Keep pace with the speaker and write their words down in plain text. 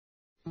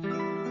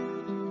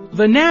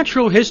The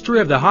natural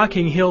history of the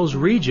Hocking Hills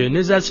region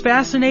is as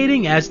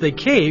fascinating as the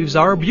caves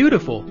are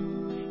beautiful.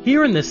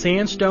 Here in the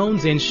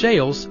sandstones and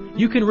shales,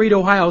 you can read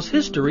Ohio's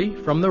history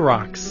from the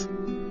rocks.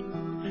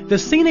 The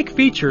scenic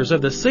features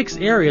of the 6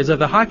 areas of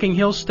the Hocking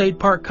Hills State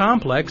Park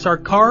complex are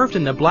carved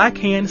in the Black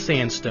Hand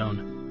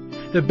sandstone.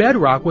 The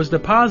bedrock was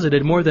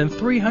deposited more than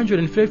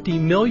 350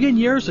 million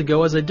years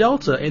ago as a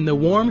delta in the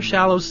warm,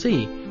 shallow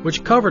sea,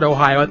 which covered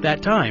Ohio at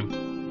that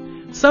time.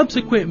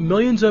 Subsequent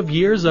millions of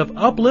years of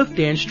uplift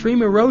and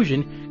stream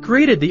erosion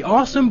created the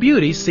awesome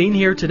beauty seen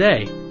here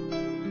today.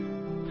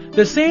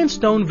 The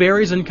sandstone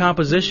varies in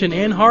composition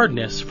and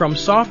hardness from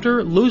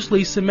softer,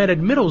 loosely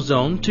cemented middle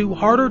zone to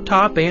harder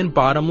top and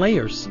bottom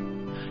layers.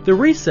 The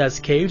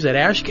recess caves at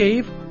Ash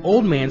Cave,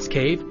 Old Man's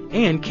Cave,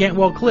 and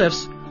Cantwell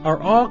Cliffs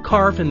are all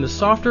carved in the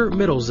softer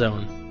middle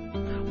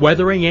zone.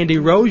 Weathering and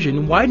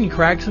erosion widen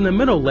cracks in the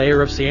middle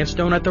layer of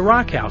sandstone at the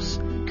Rock House,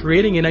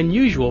 creating an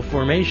unusual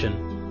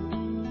formation.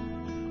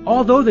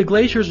 Although the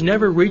glaciers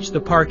never reached the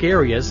park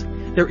areas,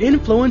 their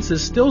influence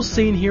is still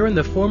seen here in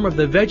the form of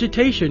the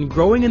vegetation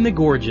growing in the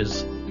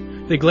gorges.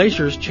 The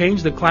glaciers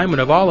changed the climate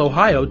of all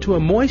Ohio to a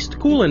moist,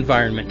 cool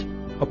environment.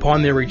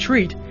 Upon their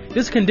retreat,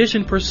 this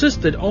condition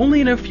persisted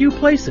only in a few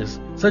places,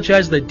 such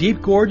as the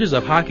deep gorges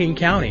of Hocking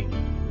County.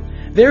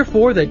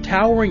 Therefore, the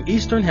towering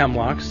eastern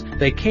hemlocks,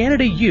 the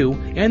Canada yew,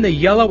 and the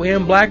yellow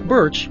and black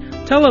birch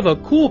tell of a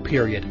cool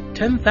period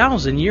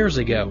 10,000 years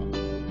ago.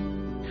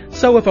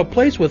 So if a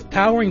place with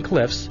towering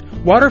cliffs,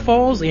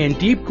 waterfalls, and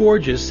deep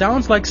gorges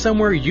sounds like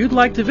somewhere you'd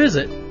like to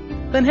visit,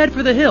 then head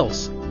for the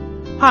hills.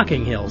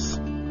 Hocking Hills.